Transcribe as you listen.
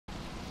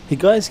Hey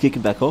guys,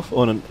 kicking back off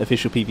on an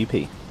official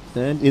PvP,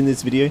 and in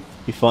this video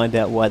we find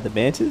out why the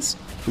Mantis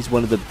is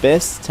one of the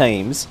best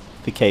tames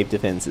for cave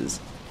defenses.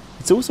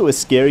 It's also a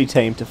scary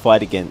tame to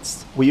fight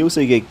against. We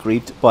also get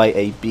griefed by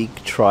a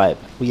big tribe.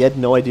 We had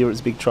no idea it was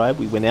a big tribe.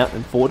 We went out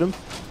and fought them,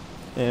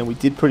 and we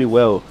did pretty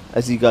well,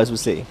 as you guys will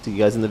see to you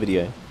guys in the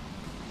video.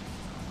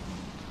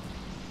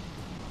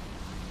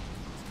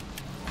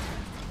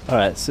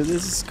 Alright, so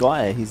there's this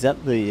guy, he's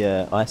at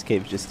the ice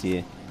cave just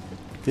here.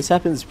 This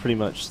happens pretty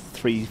much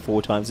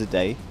 3-4 times a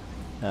day.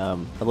 A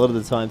lot of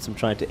the times I'm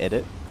trying to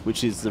edit,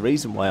 which is the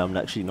reason why I'm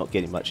actually not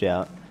getting much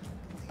out.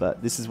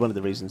 But this is one of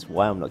the reasons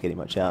why I'm not getting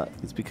much out.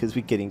 It's because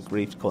we're getting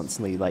griefed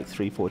constantly, like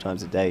 3-4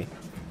 times a day.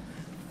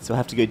 So I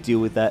have to go deal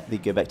with that, then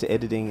go back to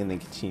editing, and then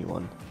continue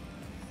on.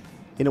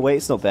 In a way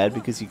it's not bad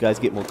because you guys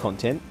get more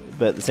content,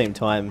 but at the same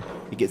time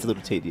it gets a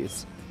little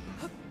tedious.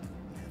 I'm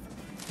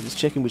just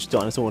checking which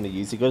dinosaur I want to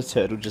use. You got a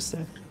turtle just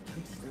there.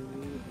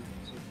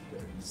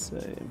 So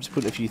I'm just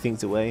putting a few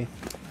things away.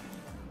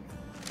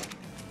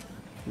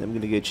 And then I'm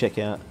going to go check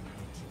out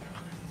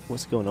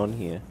what's going on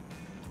here.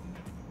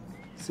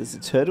 So there's a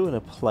turtle and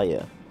a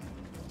player.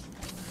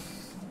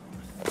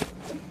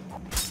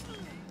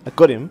 I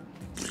got him.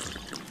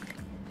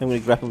 I'm going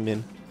to grapple him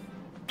in.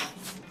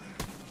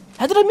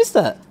 How did I miss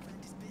that?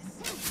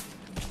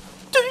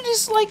 Dude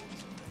is like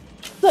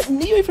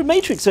Neo from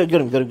Matrix. So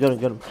got him.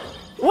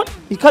 What?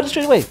 He cut it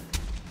straight away.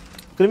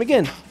 Got him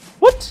again.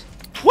 What?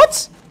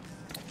 What?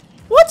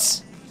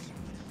 What?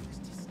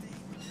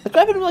 I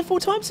grabbed him like 4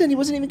 times and he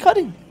wasn't even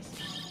cutting.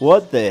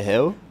 What the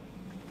hell?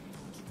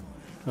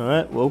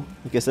 Alright, well,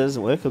 I guess that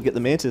doesn't work. I'll get the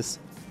Mantis.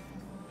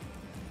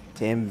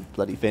 Damn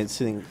bloody fence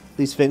thing.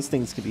 These fence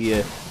things could be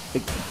a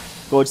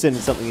godsend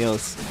and something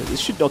else. But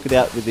this should knock it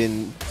out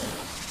within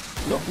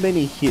not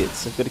many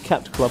hits. I've got a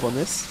capped club on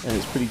this and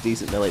it's pretty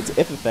decent melee. It's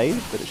FFA,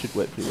 but it should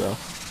work pretty well.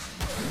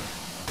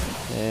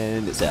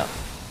 And it's out.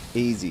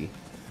 Easy.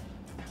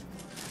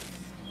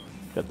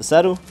 Grab the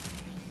saddle.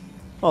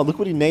 Oh, look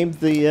what he named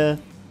the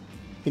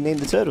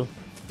turtle.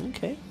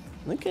 Okay.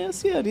 Okay, I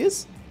see how it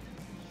is.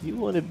 You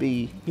wanna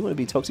be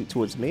toxic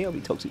towards me, I'll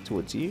be toxic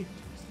towards you.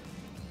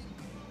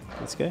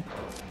 Let's go.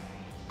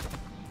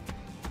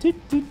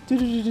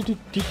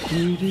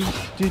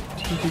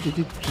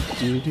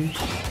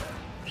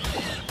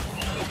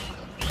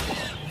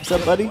 What's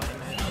up, buddy?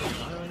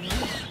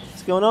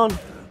 What's going on?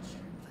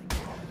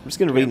 I'm just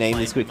gonna rename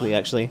this quickly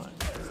actually.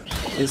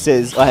 It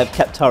says I have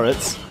capped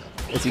turrets,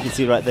 as you can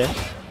see right there.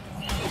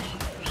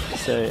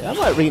 So I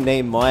might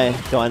rename my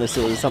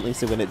dinosaur or something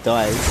so when it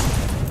dies,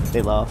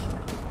 they laugh.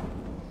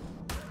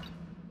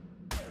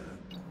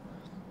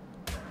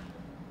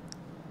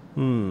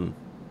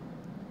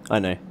 I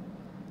know.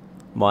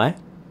 My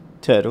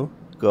turtle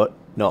got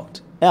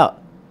knocked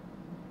out.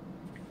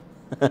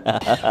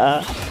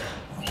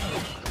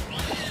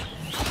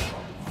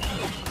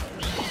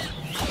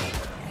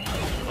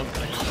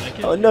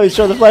 Oh no, he's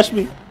trying to flash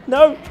me.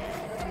 No!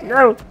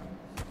 No!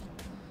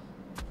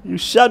 You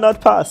shall not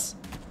pass.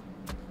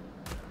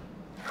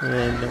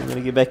 And I'm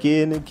gonna get back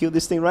in and kill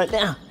this thing right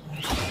now.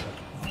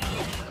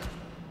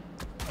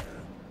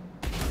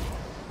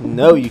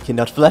 No, you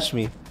cannot flash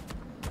me.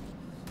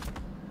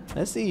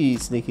 I see you,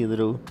 sneaky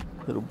little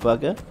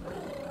bugger.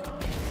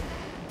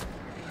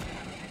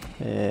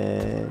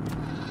 And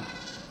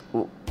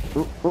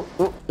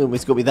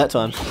almost got me that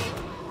time.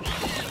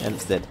 And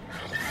it's dead.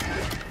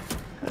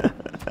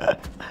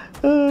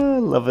 I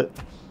love it.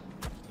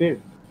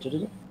 Here,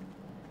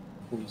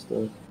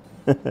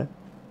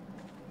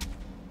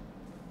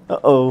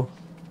 Uh-oh.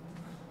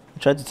 I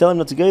tried to tell him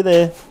not to go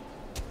there.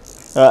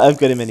 Alright, I've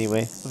got him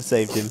anyway. I've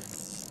saved him.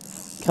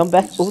 Come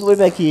back all the way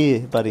back here,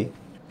 buddy.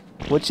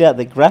 Watch out,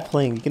 they're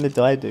grappling. You're gonna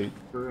die, dude.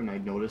 And I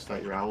noticed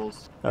that your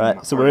owls.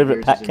 Alright, so we're over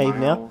at Pat Cave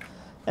now.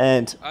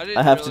 And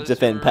I have to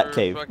defend Pat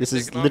Cave. This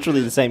is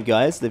literally the same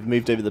guys. They've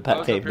moved over to the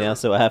Pat Cave now,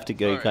 so I have to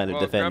go kind of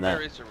defend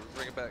that.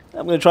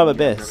 I'm going to try my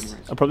best.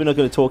 I'm probably not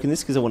going to talk in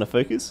this because I want to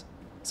focus.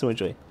 So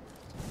enjoy.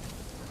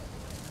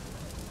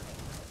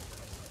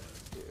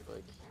 Dude,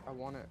 like, I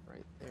want it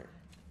right there.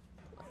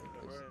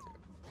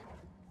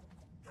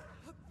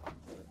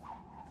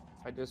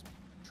 I just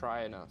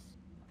try enough.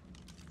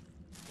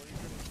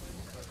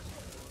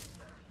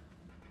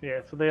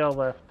 Yeah, so they all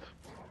left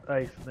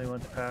ice and they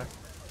went to pack.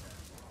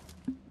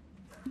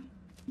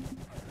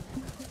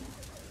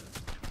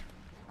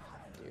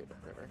 Dude,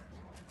 river.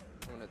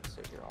 I'm gonna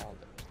sit here all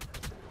day.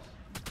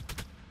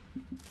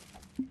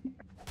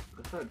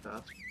 That's not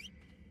fast.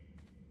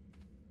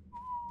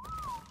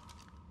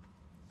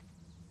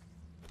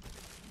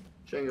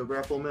 Shango,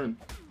 grapple him in.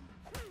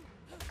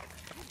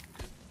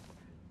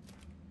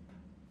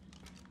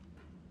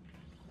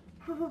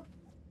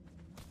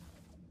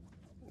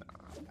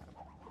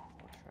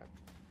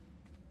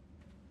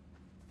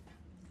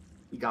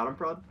 You got him,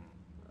 Prod?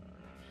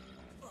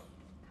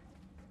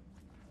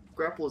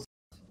 Grapple is...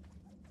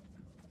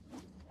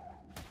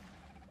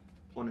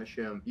 Punish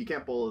him. You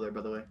can't bolo there,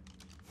 by the way.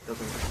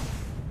 Doesn't work.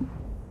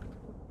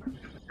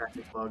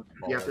 Tactic bug.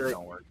 You have to, like...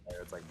 Don't work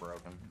there, it's like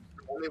broken.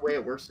 The only way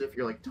it works is if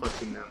you're, like,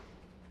 touching them.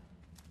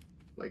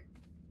 Like,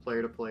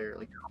 player to player.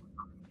 Like,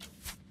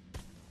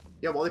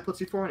 yeah, while they put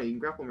C4 on it, you can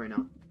grapple him right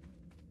now.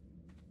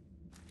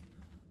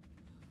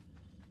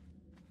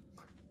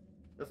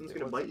 Nothing's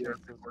gonna bite you.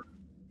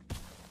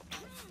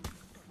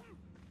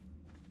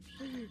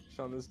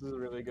 Sean, this is a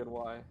really good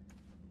why.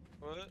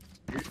 What?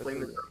 You just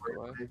blame the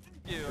Why?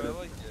 Ew, I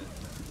like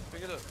it.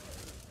 Pick it up.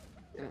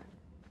 Yeah.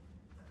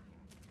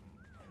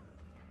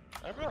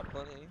 I brought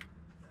plenty.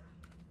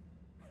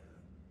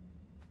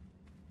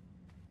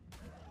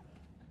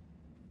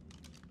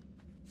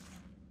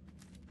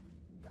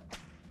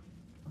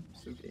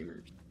 Some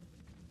gamers.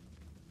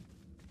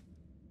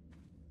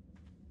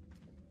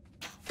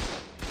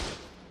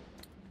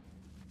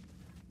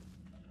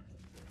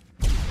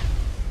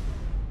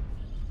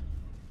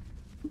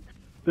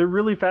 They're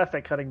really fast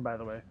at cutting, by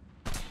the way.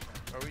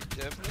 Are we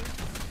definitely?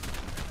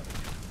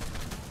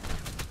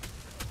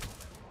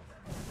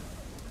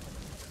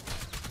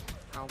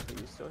 Alpha,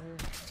 you still here?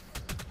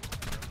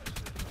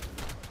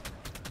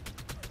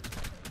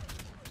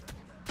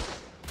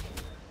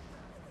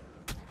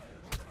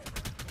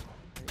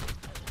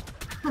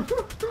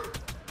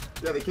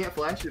 Yeah, they can't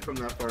flash you from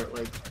that part.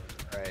 Like,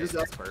 Right, just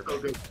that's that's perfect. so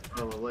good.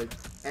 Oh, like,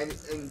 and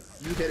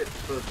you hit it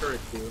for the turret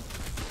too.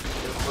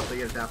 You're supposed to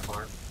get that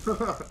far.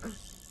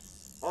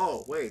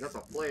 Oh wait, that's a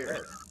player.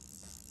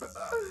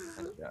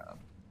 Yeah.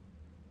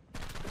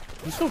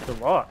 You soaked a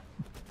lot.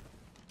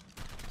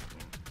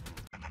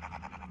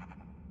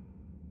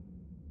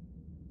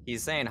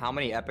 He's saying, how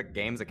many Epic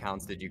Games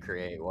accounts did you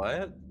create?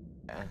 What?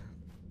 Yeah.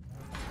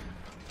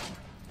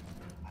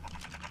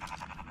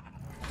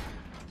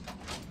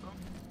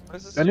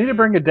 I need to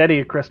bring a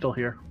Deddy crystal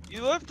here.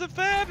 You left the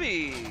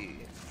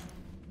Fabby!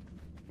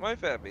 My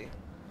Fabby.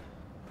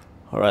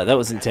 Alright, that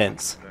was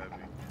intense.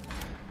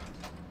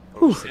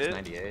 Oh, Whew.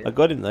 698. I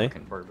got him though.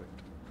 Fucking perfect.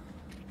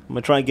 I'm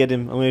gonna try and get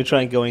him. I'm gonna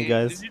try and go in, Did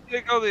guys. you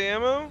take all the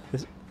ammo?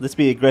 Let's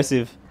be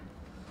aggressive.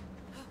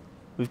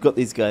 We've got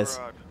these guys.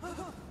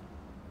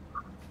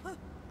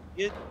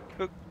 Get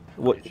cooked.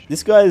 What?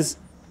 This guy's...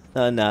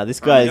 nah, this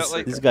guy's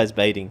like- this guy's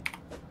baiting.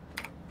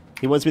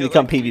 He wants me to Yeah,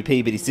 come like-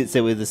 PvP, but he sits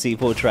there with the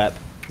C4 trap.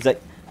 He's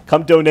like,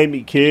 "Come donate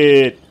me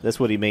kit." That's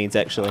what he means,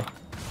 actually.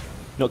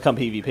 Not come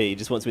PvP. He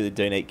just wants me to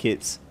donate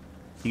kits.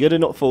 You gotta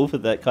not fall for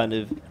that kind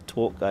of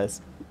talk,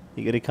 guys.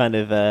 You gotta kind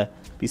of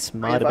be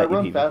smart If I about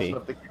your run fast PvP.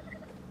 enough,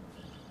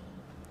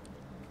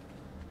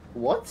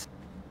 what?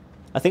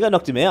 I think I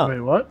knocked him out. Wait,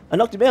 what? I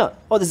knocked him out.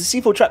 Oh, there's a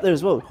C4 trap there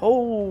as well.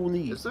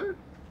 Holy. Is there?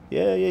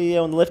 Yeah,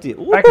 on the left here.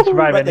 I can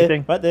survive right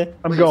anything. There, right there.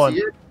 I'm Wait, going.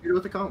 See it? Shoot it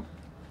with the comp.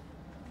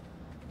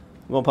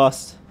 I'm going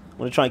past. I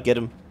want to try and get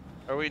him.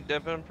 Are we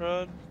dipping,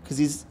 prod?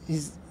 Because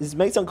his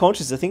mate's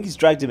unconscious. I think he's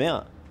dragged him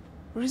out.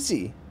 Where is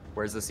he?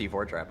 Where's the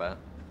C4 trap at?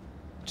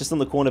 Just on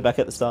the corner back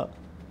at the start.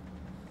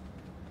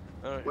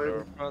 Alright, Where-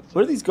 no, prod's- Oh,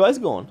 Where are these guys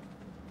gone?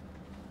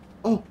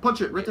 Oh,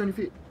 punch it right there on your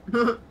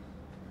feet.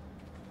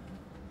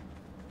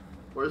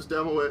 Where's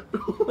Demo it?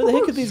 Where the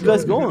heck are these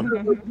guys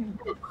gone?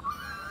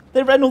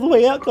 They ran all the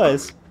way out,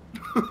 guys.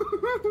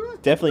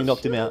 Definitely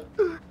knocked him out.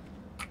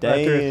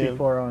 I threw a Damn.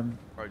 C4 on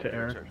Alright, to go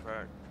Eric. check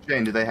back.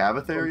 Jane, do they have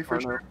a theory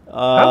for sure? How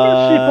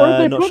much C4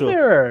 did they Not put sure.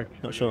 there,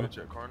 Eric? Not sure. Go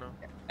check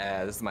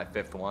Carno. This is my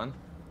 5th one.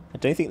 I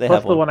don't think they Plus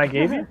have the one. one I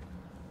gave you?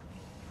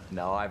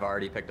 No, I've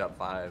already picked up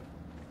 5.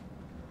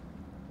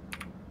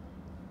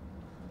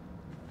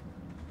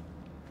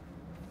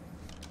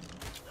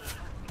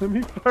 Let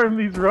me farm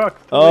these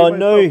rocks. to Oh lay myself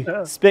no,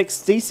 down. Specs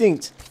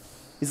desynced.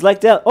 He's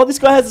lagged out. Oh, this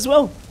guy has as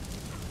well.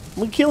 I'm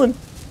gonna kill him.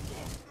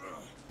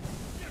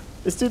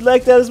 This dude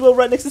lagged out as well,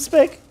 right next to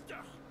Spec.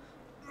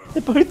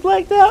 They're both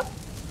lagged out.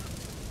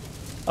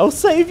 I'll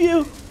save you.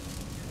 Need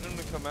him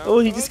to come out, Oh,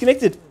 he Prod?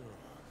 disconnected.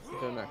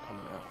 They're not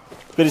coming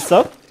out. Got his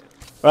sub.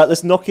 All right,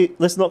 let's knock it.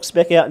 Let's knock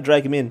Spec out and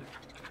drag him in.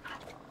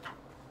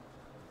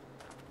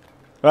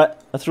 All right,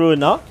 I threw a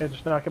narc. Okay,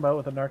 just knock him out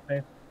with a narc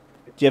name.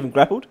 Do you have him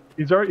grappled?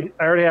 He's already.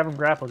 I already have him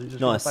grappled. He's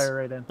just Nice. gonna fire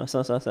right in. Nice.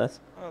 Oh,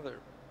 they're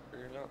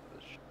figuring out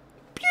this shit.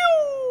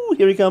 Pew!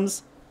 Here he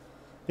comes.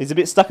 He's a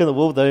bit stuck in the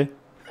wall though.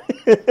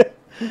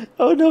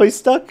 Oh no, he's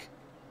stuck.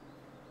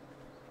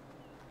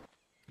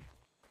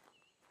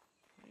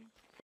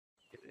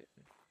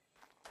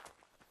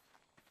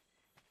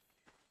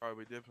 Alright,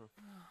 we dipping.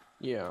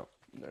 Yeah,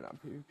 they're not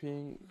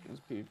PvPing.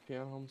 It's PvP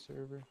on home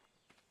server.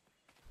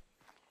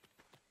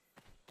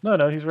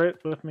 No, he's right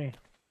with me.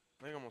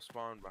 I think I'm gonna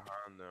spawn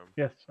behind them.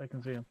 Yes, I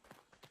can see him.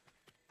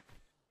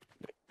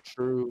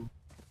 True.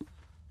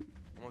 I'm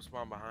gonna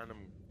spawn behind them.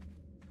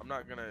 I'm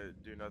not gonna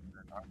do nothing.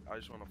 I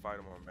just want to fight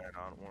him on man.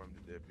 I don't want him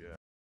to dip yet.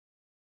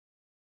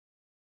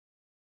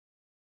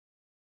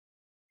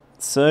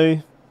 So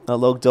I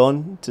logged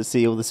on to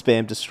see all the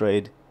spam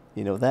destroyed.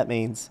 You know what that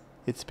means?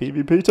 It's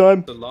PvP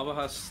time. The lava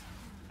has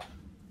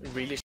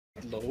really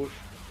low.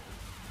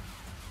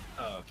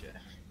 Oh, okay.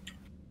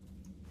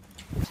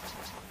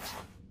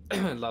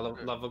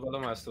 Lava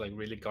golem has like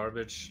really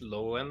garbage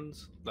low end.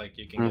 Like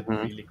you can get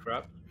really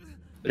crap.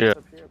 Yeah.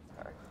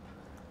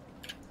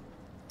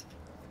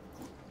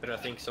 But I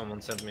think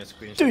someone sent me a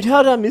screenshot. Dude,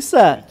 how did I miss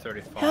that?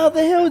 35 How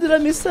the hell did I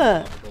miss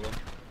that? lava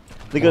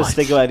golem. They got a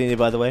stego out in here,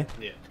 by the way.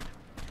 Yeah.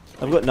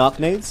 I've got narc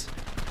nades.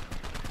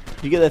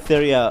 If you get that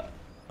theory out,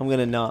 I'm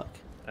gonna knock.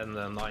 And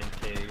the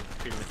 9k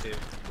primitive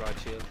right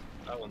shield.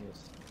 That one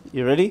was.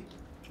 You ready?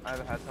 I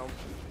have a hat helmet.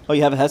 Oh,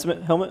 you have a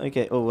hazmat helmet?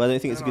 Okay. Oh, I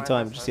don't think it's a No, good no, I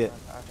time have just has, yet.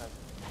 I have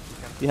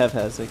has. You have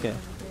has, okay.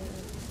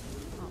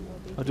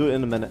 I'll do it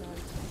in a minute.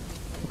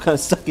 I'm kind of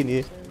stuck in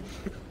here.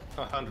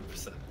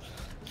 100%.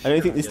 I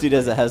don't think this dude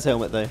has a has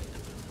helmet though.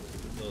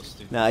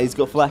 Nah, he's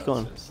got flak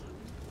on.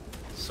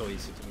 So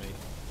easy to make.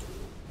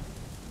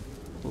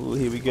 Oh,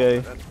 here we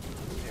go.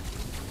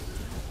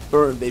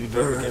 Burn, baby, Get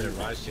burn. a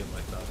right shield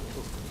like that.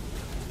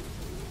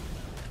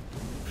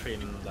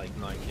 Trim like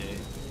 9k,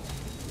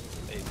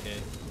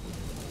 8k.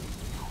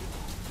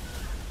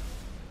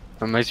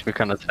 That makes me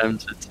kind of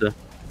tempted to.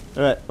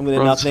 Alright, I'm gonna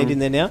Run knock some- Nate in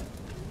there now.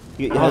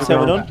 You get your Oh, has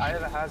helmet no. on? I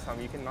have a has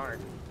helmet. You can narc.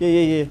 Yeah,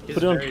 yeah, yeah. He's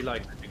Put it on. very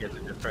likely to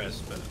get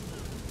depressed, but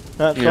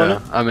Alright, throw Yeah,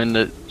 it. I mean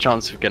the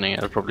chance of getting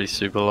it are probably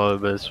super low,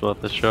 but it's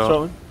worth a shot.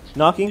 Throw it.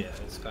 Knocking. yeah,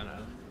 it's kind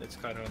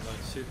of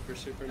like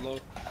super low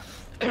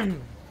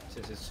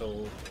since it's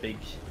so big.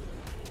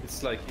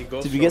 It's like it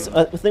goes. Did we get? from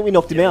I think we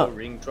knocked him yellow out.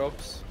 ring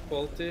drops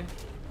quality.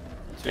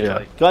 To Yeah.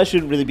 like Guys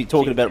shouldn't really be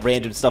talking about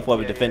random stuff while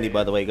we're Yeah, defending, yeah,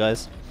 by the way,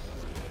 guys.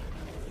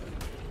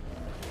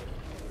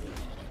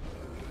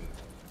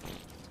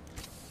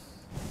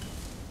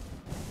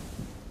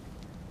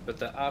 But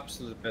the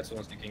absolute best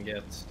ones you can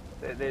get.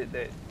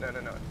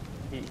 No.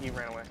 He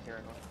ran away. He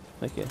ran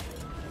away. Okay.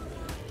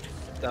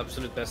 The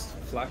absolute best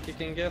flak you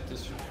can get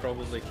is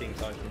probably King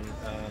Titan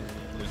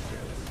and Luther.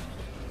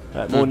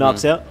 Alright, more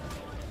knocks out.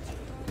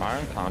 Am I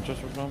unconscious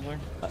or something?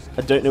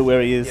 I don't know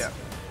where he is. Yeah.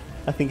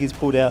 I think he's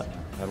pulled out.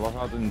 I love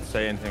how it didn't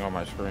say anything on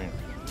my screen.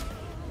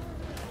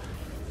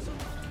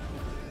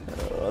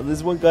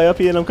 There's one guy up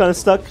here and I'm kind of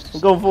stuck. I'm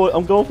going for it.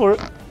 I'm going for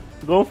it.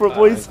 I'm going for it,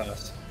 boys.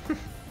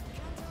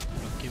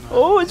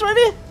 Oh, he's right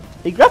here.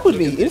 He grappled Look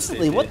me at this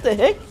instantly. idiot. What the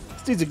heck?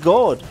 This dude's a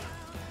god.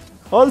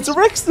 Oh, there's a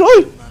Rex. No!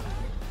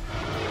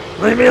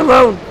 Leave me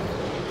alone.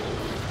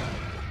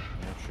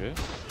 Oh shit.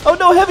 Oh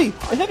no, heavy.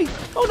 A heavy.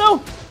 Oh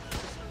no.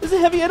 There's a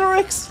heavy and a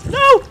Rex.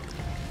 No.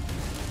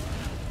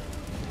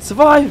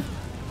 Survive.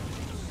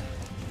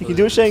 You can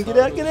do it, Shane. Get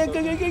out. Get out.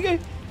 Go, go, go, go.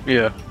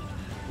 Yeah.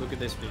 Look at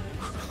this baby.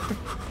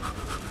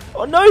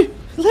 Oh no.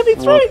 Let me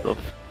through. What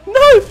the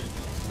No.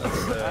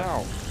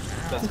 Ow.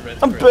 That's red.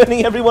 I'm bread.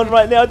 burning everyone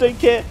right now. I don't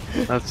care.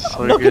 That's so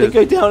I'm not good.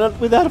 going to go down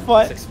without a It's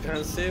fight.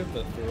 expensive,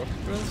 but for rocket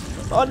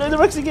runs. Oh no, the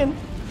Rex again.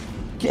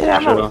 Get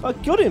out. Sure. I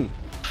killed him.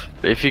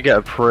 But if you get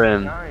a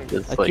prim, Nice.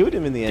 it's I like killed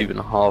him in the end. even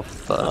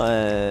half that.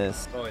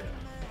 Nice. Oh yeah.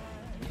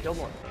 You killed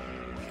one.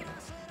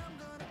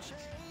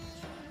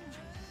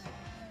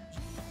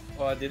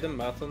 Oh, I did the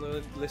math on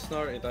the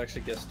listener. It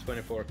actually gets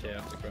 24k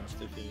after craft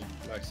if you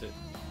max it.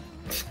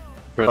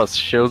 That's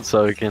shield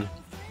soaking.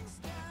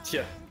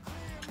 Yeah.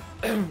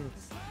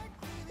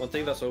 One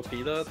thing that's OP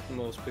that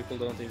most people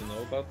don't even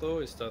know about though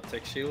is that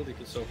tech shield you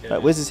can soak Right,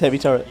 where's this heavy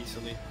turret?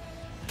 easily.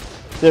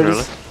 There it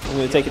Really? is. I'm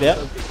going to take it out.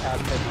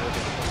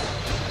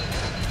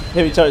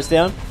 Heavy turret's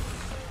down.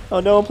 Oh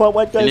no, I'm plant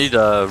white You guys. need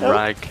a Help.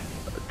 rag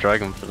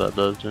dragon for that,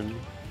 don't you?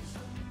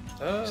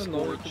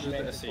 No, we could do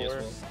the SE as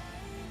well.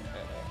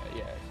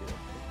 Yeah.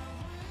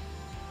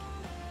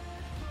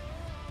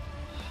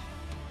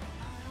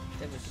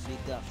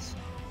 guts.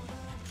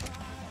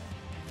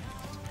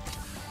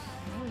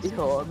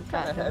 Yo, I'm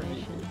kind of heavy.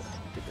 Donations.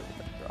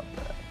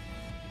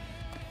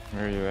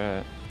 Where are you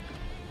at?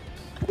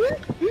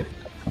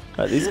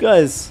 Right, these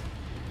guys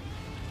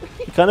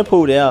kind of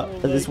pulled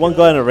out. There's one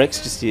guy in a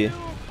Rex just here.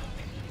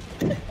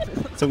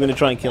 So I'm going to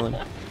try and kill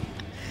him.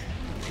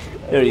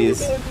 There he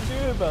is.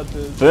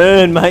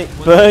 Burn, mate.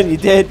 Burn, you're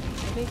dead.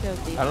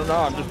 I don't know,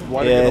 I'm just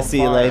lighting it Yeah, on see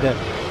you fire. later.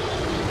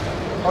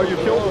 Oh, you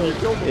killed him, you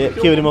killed him. Yeah,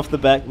 you killed him off the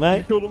back,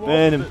 mate. killed him off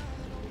Burn him. it.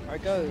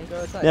 Alright, go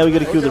outside. Now we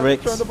gotta kill the Okay,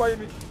 Rex. trying to bite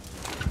me.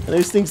 And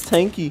those things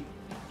tanky.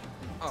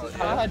 Oh,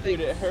 yeah. Dude,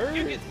 it hurt.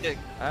 You get kicked.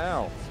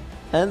 Ow.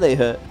 And they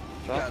hurt.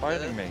 Stop got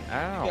biting this. me.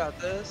 Ow. You got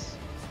this.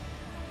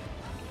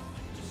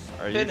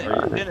 Are you, Pin it.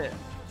 are you- Pin it.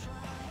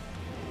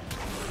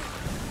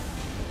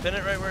 Pin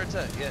it right where it's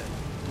at. Yeah.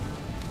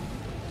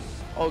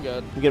 Oh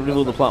god. We get rid of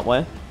all the plant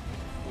wire.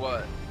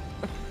 What?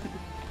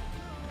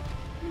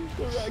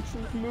 The Rex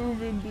is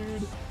moving,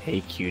 dude. Hey,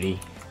 cutie.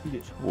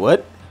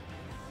 What?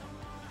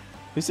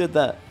 Who said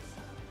that?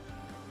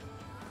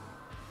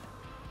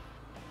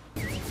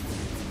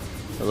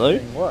 Hello?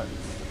 What?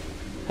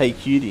 Hey,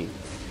 cutie.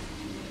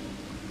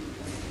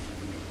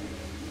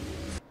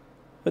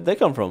 Where'd that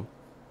come from?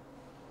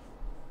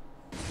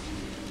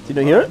 Did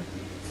you not hear it?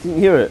 Didn't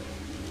hear it.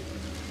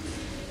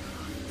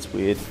 It's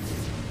weird.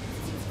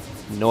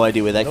 No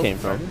idea where that Nope, came I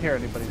from. didn't hear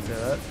anybody say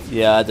that.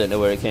 Yeah, I don't know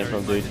where it came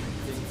from, dude.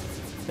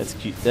 That's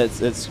cute.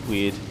 That's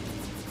weird.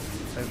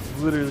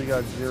 I've literally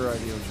got zero idea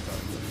what you're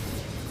talking about.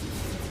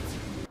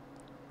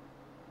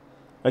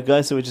 Alright,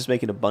 guys. So we're just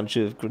making a bunch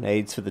of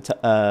grenades for the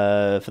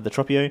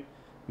Tropio,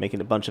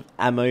 making a bunch of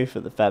ammo for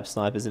the Fab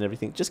snipers and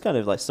everything. Just kind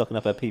of like stocking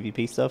up our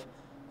PvP stuff.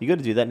 You got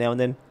to do that now and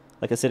then.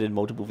 Like I said in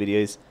multiple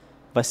videos,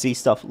 if I see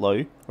stuff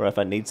low or if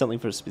I need something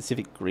for a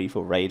specific grief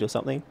or raid or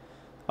something,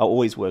 I'll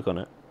always work on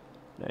it.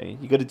 No,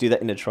 you got to do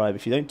that in a tribe.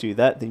 If you don't do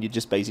that, then you're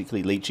just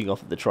basically leeching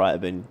off of the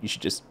tribe, and you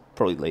should just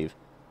probably leave.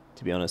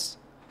 To be honest,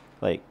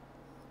 like,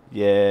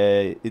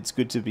 yeah, it's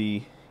good to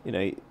be, you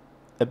know,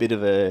 a bit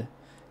of a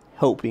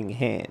helping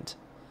hand.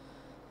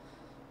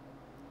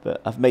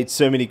 But I've made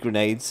so many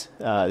grenades.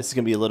 This is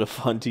gonna be a lot of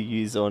fun to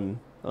use on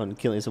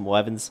killing some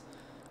wyverns.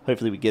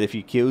 Hopefully, we get a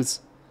few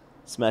kills,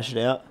 smash it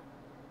out.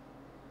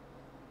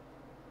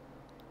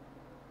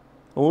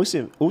 I'm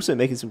also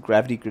making some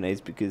gravity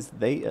grenades because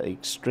they are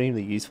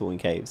extremely useful in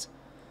caves.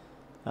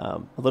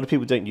 A lot of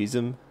people don't use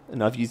them,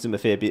 and I've used them a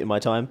fair bit in my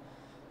time.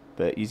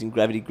 But using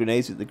gravity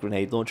grenades with the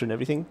grenade launcher and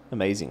everything,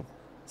 amazing.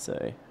 So,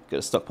 got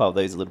to stockpile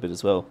those a little bit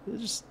as well. They're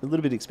just a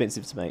little bit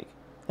expensive to make,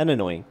 and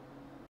annoying.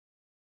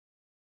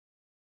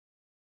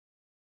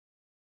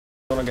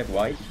 Gonna get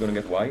white, he's gonna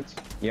get white.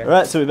 Yeah.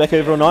 Alright, so we're back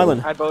over on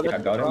island. I bowed it. Yeah,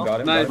 got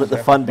him. Nice. Let the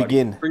fun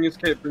begin. Bring his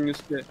kit, bring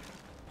his kit.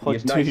 Oh,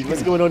 Yes, dude, nice.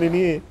 what's going on in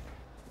here?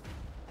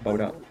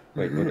 Bowed up.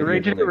 Wait, what?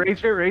 Rage it,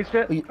 rage it, rage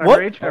it.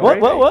 What?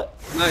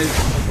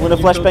 Nice. I'm gonna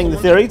flashbang the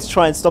theory to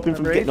try and stop him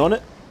from getting on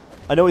it.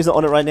 I know he's not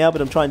on it right now, but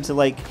I'm trying to,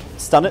 like,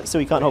 stun it so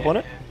he can't hop on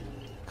it.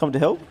 Come to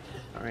help.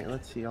 Alright,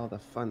 let's see all the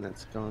fun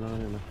that's going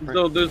on in the front.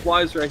 No, there's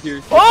wise right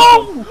here.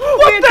 Oh!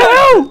 What the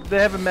hell? They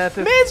have a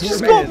Mantis. Man's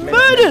just got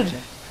murdered!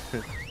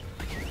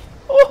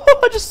 Oh,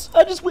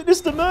 I just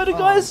witnessed the murder,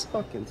 guys!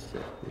 Fucking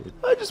sick, dude.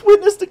 I just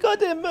witnessed the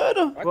goddamn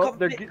murder! Well,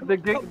 the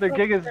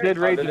Gigas did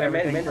rage and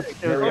everything. It was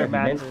their Mantis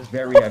Mantis. is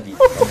very heavy.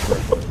 There's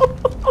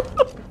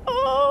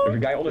a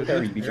guy on the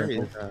ferry, be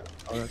careful.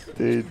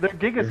 Dude, The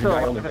Gigas still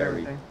alive and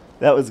everything.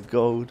 that was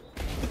gold.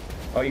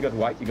 Oh, you got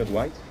white, you got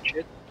white.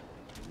 Shit.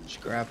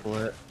 Just grapple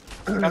it.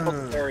 Grapple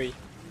the ferry.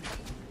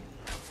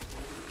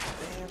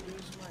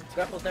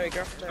 Grapple ferry,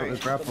 grapple Oh, ferry.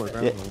 grapple it,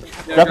 Yeah. grapple it.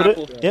 Yeah, Grapple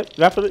grapple. it. Yep,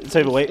 grapple it. It's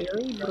overweight.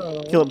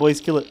 Kill it,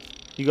 boys, kill it.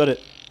 You got it.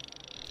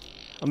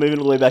 I'm moving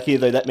all the way back here,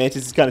 though. That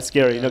Mantis is kind of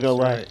scary, not gonna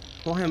lie. Right.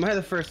 Why am I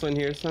the first one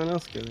here? Someone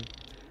else good.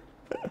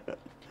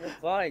 You're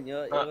fine,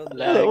 you're I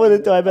don't want to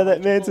die by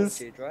that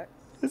Mantis. right?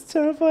 It's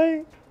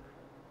terrifying.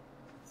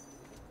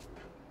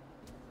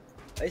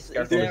 Is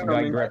Careful, there there's a guy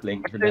coming.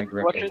 grappling. There's a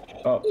guy Watch grappling.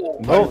 it. Oh,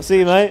 Oh, see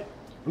you, mate.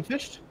 I'm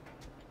fished.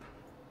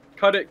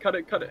 Cut it, cut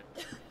it, cut it.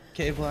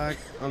 Okay, Black.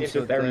 I'm Finish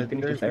so the ferry, dead.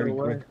 finish the There's ferry, no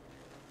way. quick.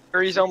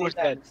 Ferry's almost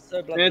dead.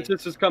 So bloody.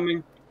 Mantis is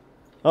coming.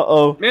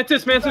 Uh-oh.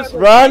 Mantis, Mantis.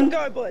 Run!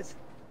 Go, boys!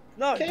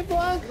 No! Okay,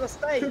 Black. You must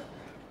stay! You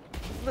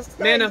must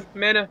stay! Mana,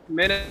 mana,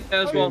 mana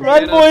as well. Run,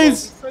 mana as well.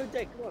 boys! He's so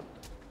dead, come on.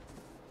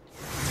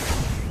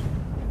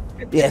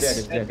 Yes.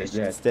 It's dead, it's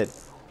dead, It's dead.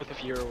 With a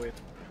Fury whip.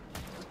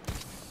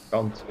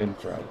 Can't in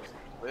crowd.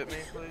 Whip me,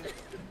 please.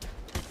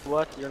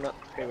 What? You're not.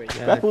 Okay, wait.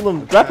 Yeah, Grapple them,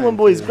 I'm grapple them, trying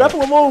boys, to. grapple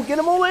them all, get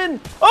them all in.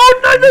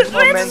 Oh no, there's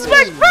Mantis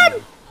back,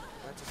 run!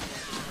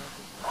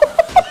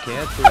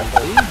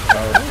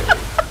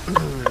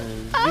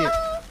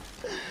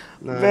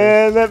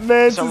 Man, that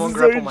Mantis Someone is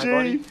grapple my OG.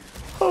 body.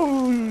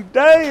 Oh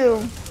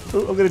damn!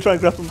 Oh, I'm gonna try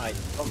and grapple him. I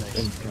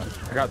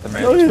got the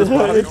man. Oh,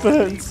 it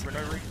burns.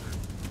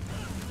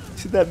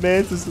 See, that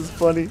Mantis is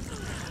funny.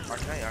 I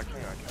can't. I'm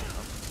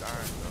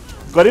dying.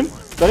 Got him?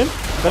 Got him?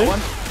 Got him?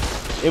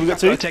 Yeah, we got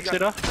two.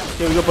 Texted her.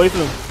 Yeah, we got both of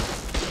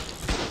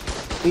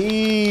them.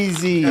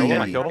 Easy.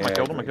 I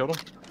killed him.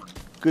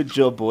 Good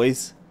job,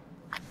 boys.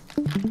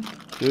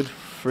 Good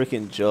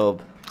freaking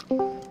job. I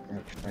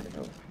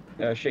don't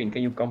know. Shane,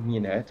 can you comp me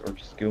in the head or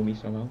just kill me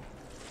somehow?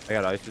 I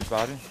got Ice's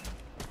body.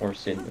 Or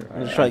Cinder?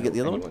 I'm gonna try to get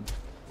the other one.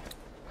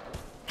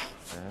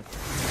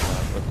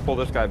 Let's pull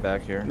this guy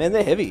back here. Man,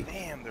 they're heavy.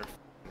 Damn, they're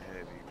f***ing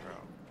heavy, bro.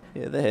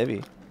 Yeah, they're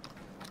heavy.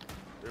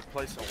 They're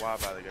placing Y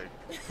by the guy.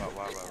 Y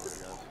by the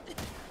guys.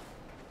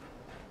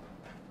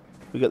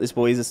 We got this,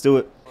 boys. Let's do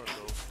it. What the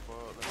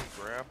fuck? Let me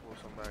grapple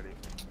somebody.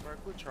 Bro,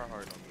 quit trying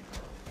hard on me,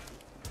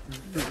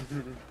 bro.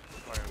 Playing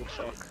with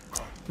shit.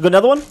 Got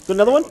another one? Got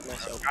another one?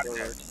 Got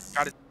it.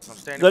 Got it. I'm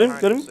standing Got him,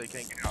 behind got him him. so he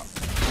can't get out.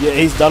 Yeah,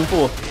 he's done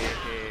for.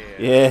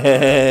 Yeah.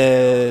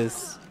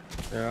 Yes.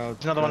 There's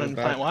Another one in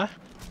plant Y.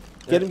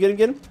 Get him, get him,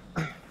 get him.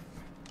 I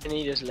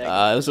need his leg.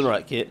 It was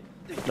alright, kit.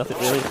 Nothing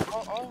really.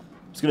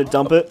 Just gonna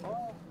dump it.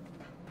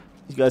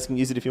 You guys can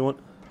use it if you want.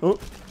 Oh,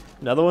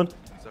 another one.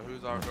 So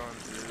who's all going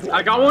to...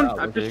 I got one.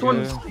 I just one.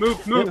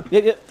 Move, move.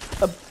 Yep, yep.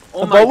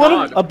 Oh A my bowl at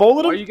god. him. A bowl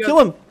at Why him. you guys- Kill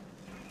him.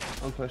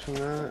 I'm pushing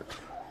that.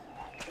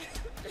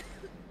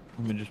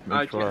 Let me just I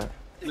make sure. can't.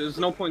 There's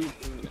no point.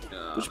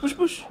 Push, push,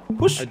 push,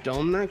 push. I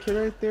dome that kid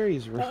right there.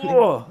 He's running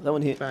Oh, that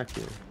one hit. back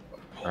here.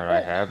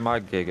 Alright, I have my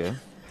Giga.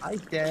 I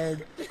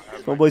dead.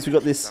 Come on, boys. We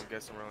got this. I'm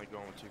guessing we're only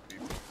going with 2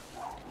 people.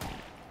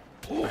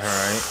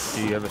 Alright,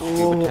 do you have a Oh,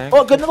 scuba tank?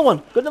 got another one.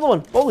 Got another one.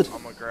 Bowl it.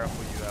 I'm gonna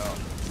grapple you out.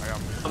 I got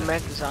I'm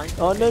meant design.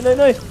 Oh no, no,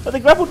 no. Oh, they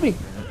grappled me.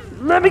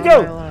 Let me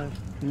go.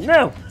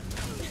 No.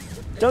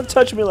 Don't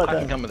touch me like I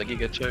can that. come with a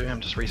Giga too.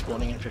 I'm just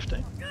respawning in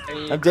 15.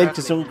 I'm dead.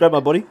 Just someone grab my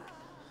body.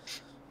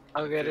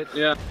 I'll get it.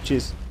 Yeah.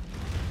 Cheers.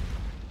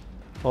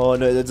 Oh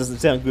no, that doesn't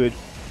sound good.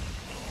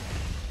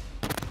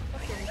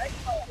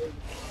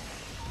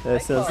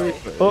 That sounds.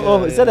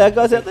 Oh, is that our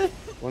guys out there?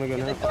 Wanna go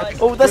now?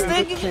 Oh, that's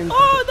their.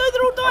 Oh no,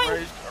 they're all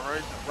dying.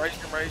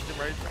 raised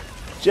him.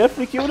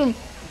 Jeffrey killed him.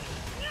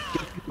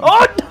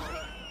 Oh!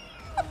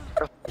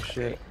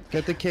 shit.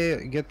 Get the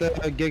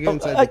Giga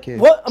inside the cave.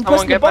 What? I'm Someone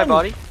pressing the get my button.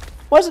 body.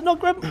 Why is it not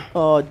grabbing?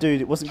 Oh,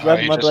 dude, it wasn't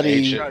grabbing my just bloody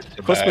ate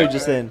it. crossbow Bad.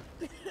 just then.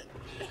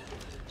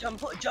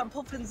 Jump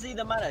up and see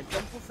the mana.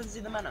 Jump up and see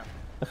the mana.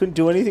 I couldn't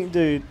do anything,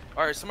 dude.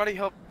 Alright, somebody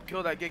help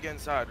kill that Giga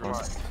inside.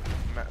 Right.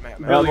 Right,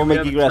 I'm gonna make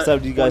Giga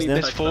outside. Do you guys know?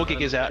 There's 4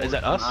 gigas out. Is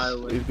that us?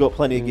 We've got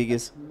plenty of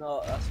gigas.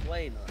 No, that's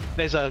way not.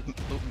 There's a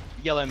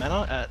yellow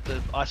mana at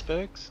the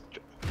icebergs.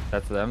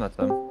 That's them. That's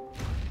them.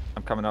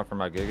 I'm coming out for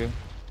my Giga.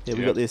 Yeah,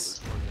 we got this.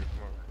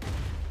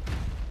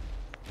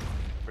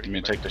 You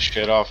mean take the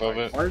shit off of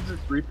it? Why is this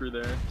Reaper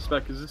there?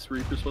 Spec, is this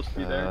Reaper supposed to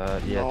be there?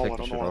 Yeah, take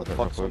the shit off it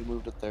real quick.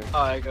 moved it there. Oh,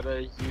 I got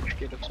a huge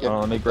gate of Oh,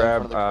 let me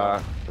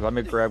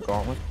grab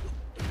Gauntlet.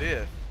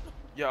 Yeah.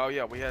 Yeah, oh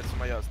yeah, we had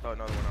somebody else throw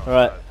another one out.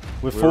 Alright,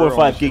 we're 4 or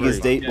 5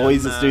 gigas deep, Yeah,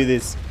 boys. Let's do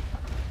this.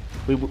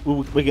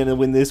 We're gonna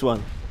win this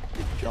one.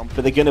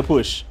 But they're gonna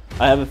push.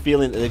 I have a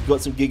feeling that they've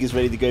got some gigas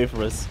ready to go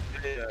for us.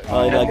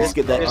 Oh, no, just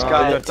get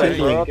that,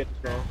 tickling.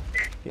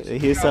 Yeah, they're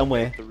here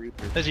somewhere.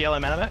 There's a yellow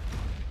mana back.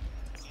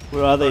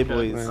 Where are they,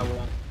 boys?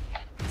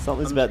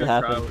 Something's about to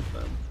happen.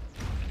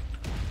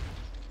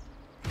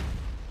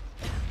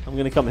 I'm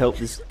gonna come help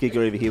this Giga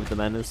over here with the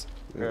manas.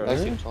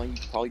 Actually, I'm telling you,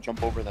 you could probably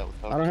jump over that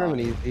without I don't have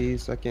any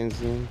E's, I can't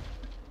zoom.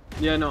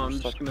 Yeah, no, I'm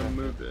just gonna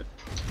move it.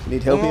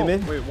 Need help here,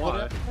 man? Wait,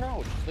 why?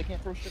 They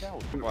can't throw shit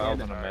out.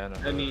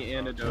 Any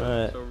antidotes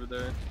Alright. over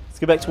there? Let's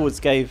go back towards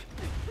cave.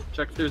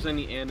 Check if there's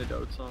any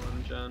antidotes on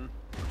Jen.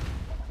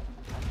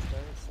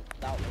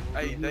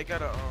 Hey, they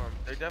gotta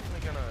they're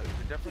definitely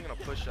gonna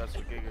push us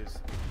with Gigas.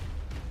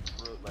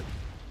 Like,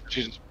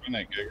 She's in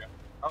that Giga.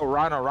 Oh,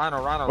 Rhino. Where?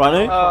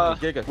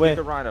 Giga.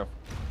 Giga Rhino.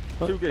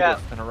 What? 2 gigas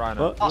and a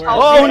Rhino. What?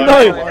 Oh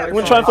no! I'm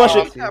gonna try and flash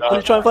it. I'm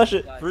gonna try and flash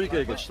it. 3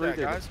 gigas. push 3 that,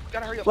 gigas. guys.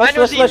 Gotta hurry up. Flash.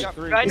 Let's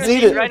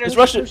eat it. Let's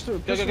rush it.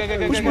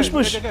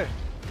 Push.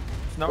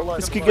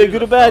 This could go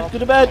good or bad.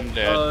 Good or bad. I'm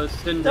dead.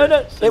 Cinder.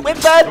 No. It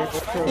went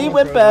bad. He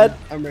went bad.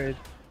 I'm ready.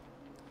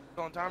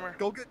 Go on timer.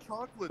 Go get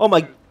chocolate. Oh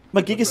my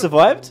Giga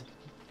survived?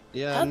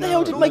 Yeah. How the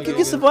hell did my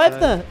Giga survive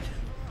that?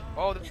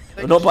 Oh,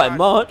 Well, not by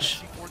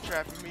much. C4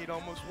 trapping me, it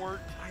almost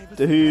worked.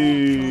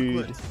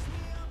 Dude.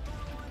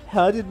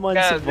 How did mine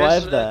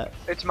survive that?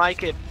 It's my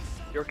kid.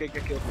 Your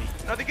Giga killed me.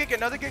 Another Giga.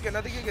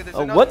 There's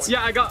Oh, another what? one.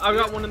 Yeah, I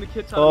got one of the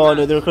kits out Oh, of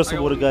the no, they're map. across I the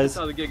got water, one of the kits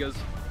guys. out of the Gigas.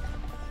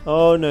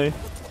 Oh no.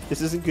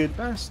 This isn't good.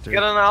 Bastard.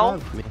 Get an owl.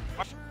 Fuck me.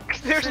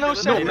 There's no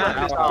sense.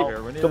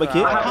 Got my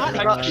kit?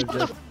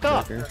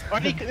 I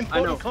need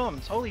important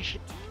comms. Holy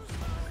shit.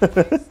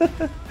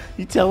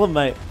 You tell him,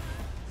 mate.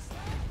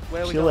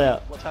 Where are we Chill going?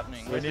 out. What's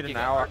happening? We Where's need the an Giga?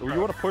 hour. You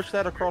want to push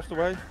that across the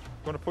way? You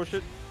want to push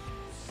it?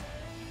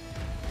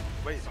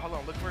 Wait, hold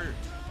on, look where.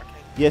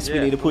 Yes, we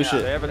need to push They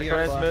it. have a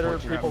transmitter.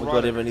 People Oh my god,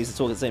 run it. everyone needs to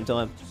talk at the same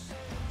time.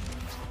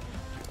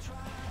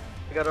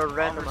 We got a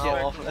random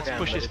owl off. Let's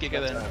push this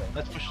Giga then.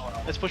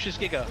 Let's push this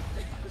Giga.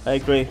 I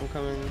agree. I'm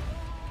coming.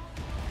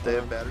 They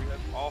have battery.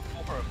 All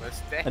 4 of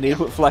us. I need to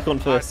put flak on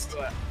first.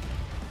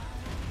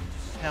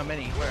 How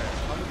many? Where?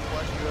 How many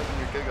flash do you have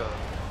in your Giga?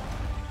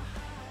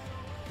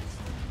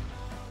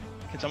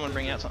 Can someone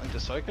bring out something to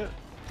soak it?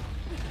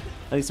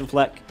 I need some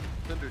flak.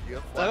 Cinder, do you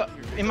have I flash got, in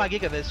your in Giga? my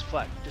Giga there's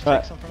flak. Just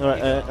Alright, take some from my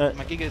Giga.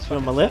 My Giga is on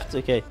my fucking left?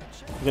 Okay.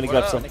 I'm gonna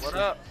grab some. What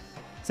up?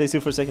 Stay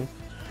still for a second.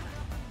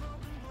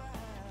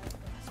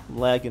 I'm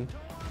lagging.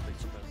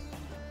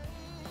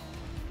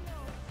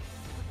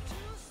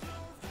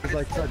 It's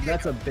like,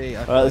 that's a bait.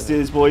 Alright, let's do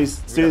this, boys.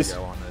 Let's do We this.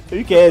 gotta go on this.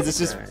 Who cares? Let's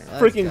just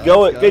freaking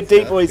go it. Go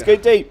deep, boys. Go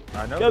deep.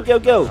 I know Go, they're go,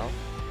 shooting go. now.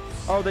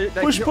 Oh, they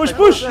Push, they push,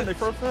 froze push. in, They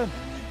froze in.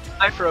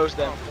 I froze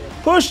them.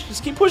 Push.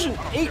 Just keep pushing.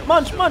 Eat.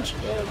 Munch. We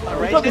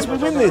got this. We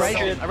win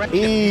this.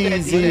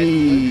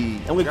 Easy.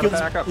 I'm gonna kill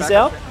Back up, this back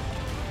up. out.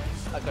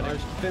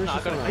 Finish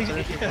this one.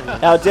 Finish this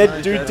one. Our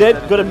dead dude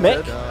dead. Got a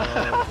mech.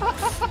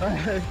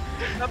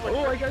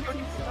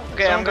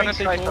 Okay, I'm gonna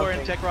try C4 and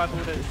something. tech rifle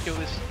to kill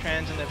this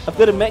trans and I've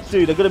got a mech,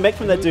 dude. I got a mech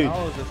from that dude.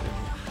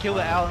 kill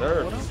the owl in There.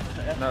 the water.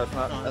 No, it's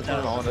not. That's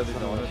not on it.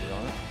 It's on it.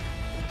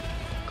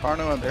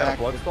 Carno and They have back.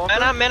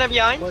 Bloodstalker. Mana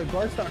behind. Wait,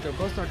 Bloodstalker,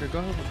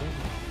 go help him.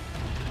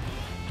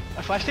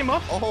 I flashed him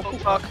off. Oh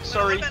fuck,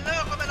 sorry.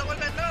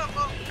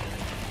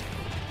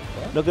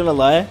 Not gonna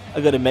lie,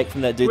 I got a mech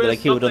from that dude that I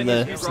Where's killed on something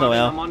if the you snow brought it?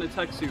 owl. I'm on a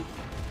tech suit.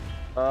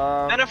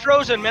 Mana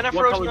frozen What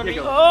on color me.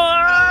 Giga? Oh,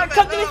 I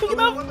can't get anything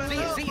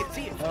about. See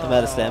it. I'm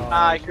out of stamina.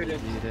 I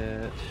couldn't. Eat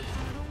it.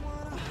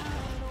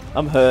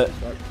 I'm hurt.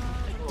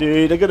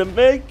 Dude, I got a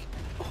mech.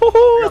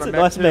 Oh, it's a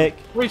nice mech.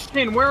 Wait,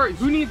 Shane,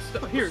 who needs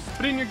here?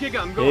 Put in your Giga.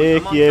 I'm going.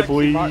 I'm Heck on yeah, tech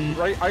suit.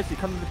 boy. Right, Icy,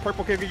 come to the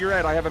purple Giga you're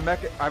at. I have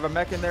a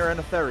mech in there and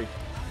a ferry.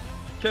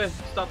 Okay,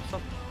 stop.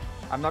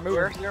 I'm not moving.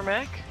 Where's your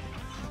mech?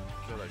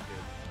 Kill that kid.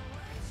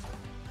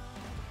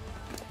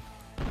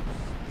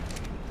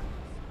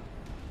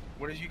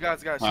 What did you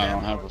guys got? I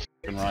don't have a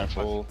fucking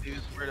rifle.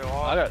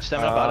 I got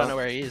stamina, but I don't know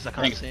where he is. I I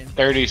can't think see him.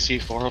 30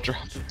 C4 will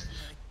drop.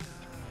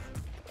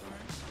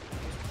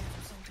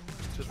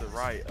 To the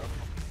right.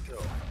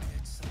 Kill.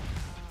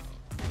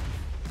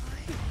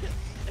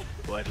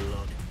 Quite a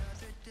lot.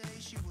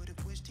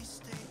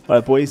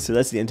 Alright, boys, so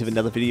that's the end of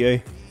another video.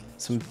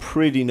 Some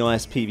pretty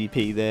nice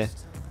PvP there.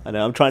 I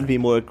know I'm trying to be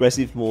more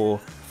aggressive, more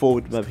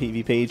forward with my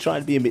PvP,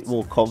 trying to be a bit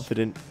more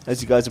confident,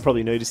 as you guys are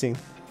probably noticing.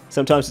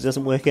 Sometimes it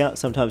doesn't work out,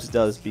 sometimes it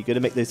does, but you got to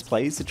make those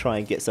plays to try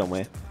and get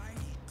somewhere.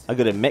 I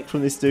got a mech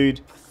from this dude,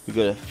 we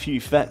got a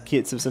few fat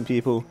kits of some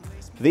people.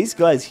 These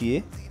guys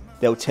here,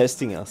 they were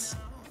testing us.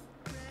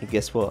 And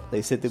guess what?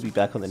 They said they'll be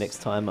back on the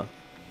next timer.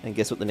 And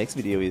guess what the next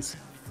video is?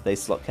 They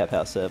slot cap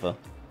our server.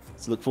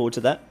 So look forward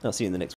to that. I'll see you in the next one.